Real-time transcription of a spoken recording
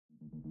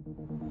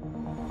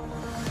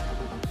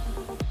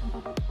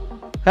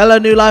Hello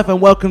New Life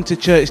and welcome to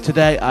church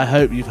today. I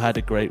hope you've had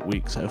a great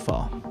week so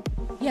far.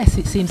 Yes,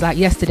 it seems like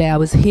yesterday I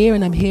was here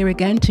and I'm here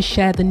again to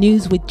share the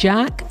news with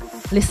Jack.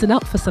 Listen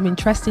up for some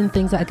interesting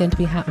things that are going to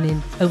be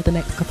happening over the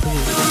next couple of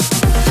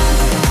weeks.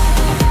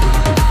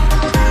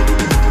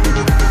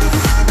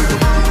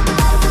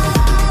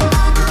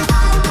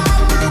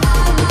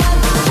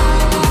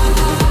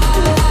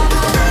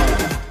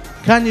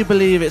 Can you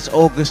believe it's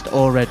August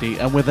already,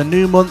 and with a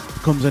new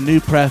month comes a new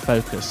prayer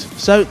focus.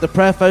 So the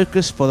prayer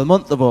focus for the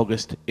month of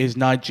August is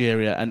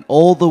Nigeria and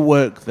all the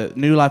work that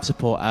New Life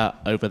support are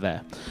over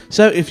there.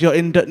 So if you're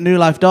in New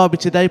Life Derby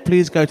today,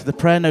 please go to the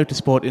prayer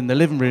notice board in the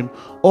living room,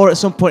 or at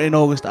some point in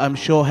August I'm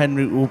sure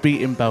Henry will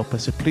be in Belper,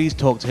 so please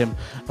talk to him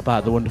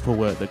about the wonderful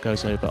work that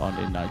goes over on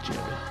in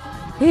Nigeria.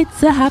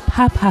 It's a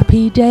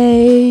happy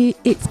day.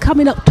 It's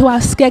coming up to our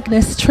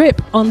Skegness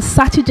trip on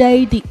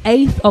Saturday the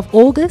 8th of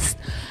August.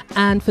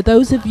 And for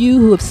those of you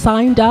who have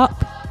signed up,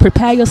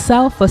 prepare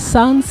yourself for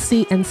sun,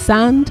 sea and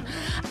sand.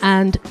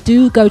 And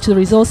do go to the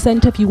resource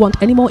centre if you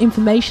want any more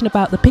information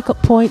about the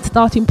pickup point,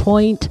 starting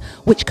point,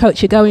 which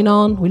coach you're going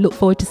on. We look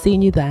forward to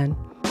seeing you then.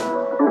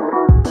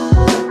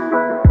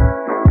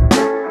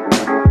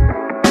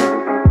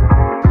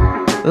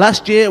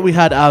 Last year we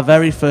had our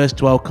very first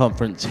Dwell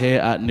conference here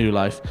at New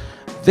Life.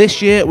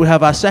 This year we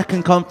have our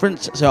second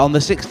conference, so on the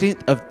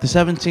 16th of the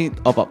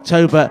 17th of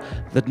October,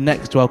 the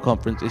next Dwell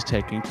conference is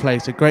taking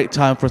place. A great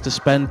time for us to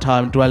spend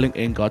time dwelling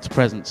in God's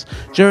presence.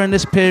 During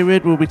this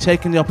period, we'll be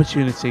taking the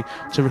opportunity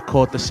to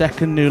record the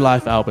second New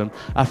Life album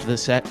after the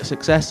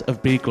success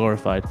of Be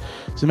Glorified.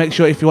 So make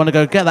sure if you want to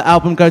go get that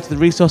album, go to the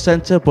Resource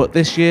Centre, but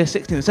this year,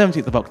 16th and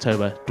 17th of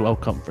October, Dwell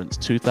Conference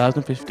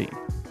 2015.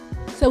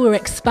 So we're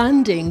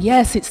expanding.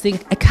 Yes, it's the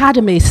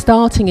Academy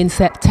starting in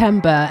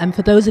September. And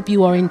for those of you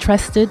who are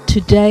interested,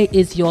 today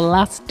is your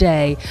last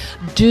day.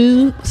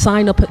 Do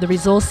sign up at the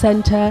Resource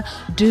Centre.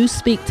 Do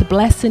speak to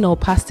Blessing or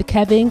Pastor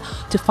Kevin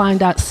to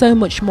find out so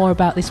much more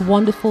about this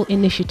wonderful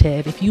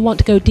initiative. If you want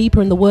to go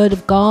deeper in the Word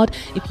of God,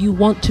 if you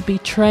want to be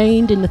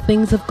trained in the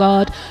things of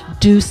God,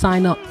 do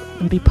sign up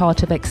and be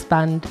part of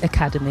Expand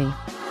Academy.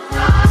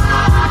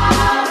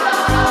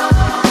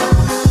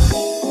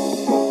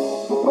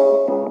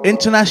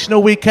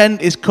 International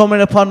Weekend is coming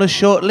upon us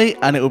shortly,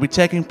 and it will be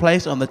taking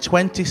place on the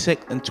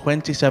 26th and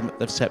 27th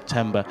of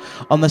September.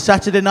 On the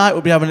Saturday night,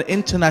 we'll be having an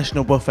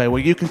international buffet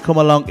where you can come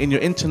along in your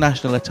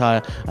international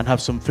attire and have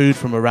some food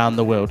from around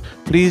the world.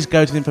 Please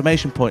go to the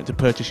information point to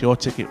purchase your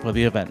ticket for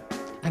the event.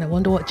 And I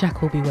wonder what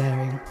Jack will be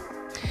wearing.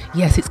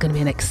 Yes, it's going to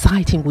be an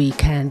exciting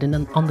weekend,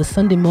 and on the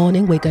Sunday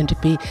morning we're going to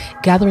be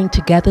gathering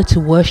together to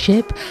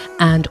worship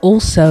and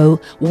also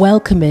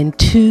welcoming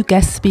two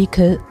guest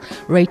speakers,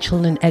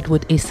 Rachel and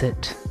Edward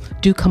Isett.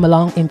 Do come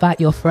along, invite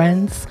your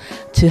friends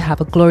to have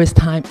a glorious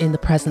time in the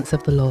presence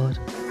of the Lord.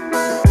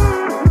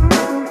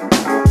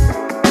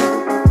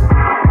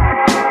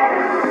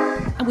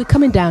 And we're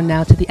coming down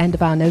now to the end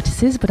of our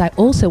notices, but I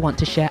also want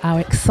to share how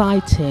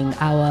exciting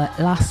our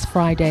last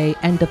Friday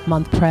end of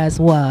month prayers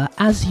were.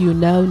 As you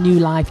know, New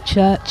Life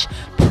Church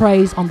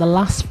prays on the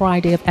last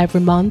Friday of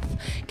every month.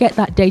 Get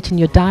that date in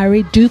your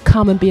diary. Do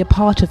come and be a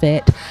part of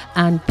it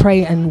and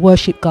pray and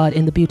worship God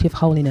in the beauty of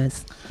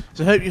holiness.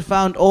 So I hope you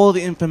found all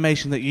the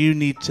information that you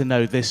need to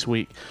know this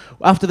week.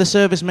 After the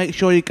service, make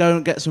sure you go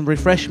and get some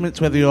refreshments,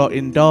 whether you're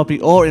in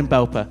Derby or in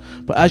Belper.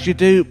 But as you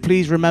do,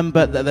 please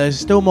remember that there's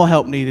still more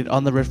help needed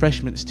on the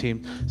refreshments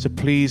team. So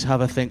please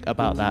have a think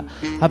about that.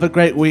 Have a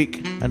great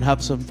week and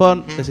have some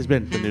fun. This has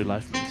been the New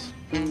Life News.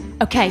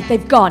 Okay,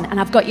 they've gone and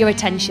I've got your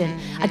attention.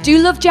 I do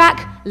love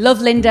Jack,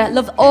 love Linda,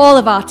 love all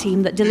of our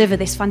team that deliver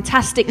this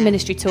fantastic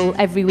ministry tool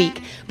every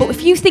week. But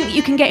if you think that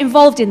you can get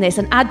involved in this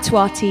and add to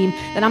our team,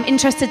 then I'm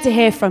interested to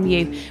hear from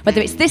you. Whether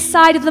it's this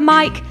side of the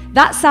mic,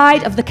 that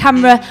side of the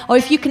camera, or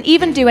if you can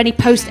even do any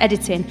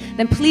post-editing,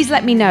 then please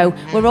let me know.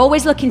 We're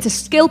always looking to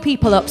skill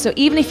people up, so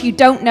even if you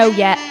don't know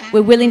yet,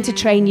 we're willing to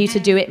train you to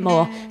do it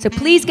more. So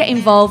please get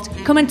involved,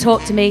 come and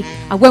talk to me.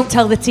 I won't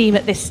tell the team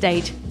at this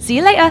stage. See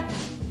you later.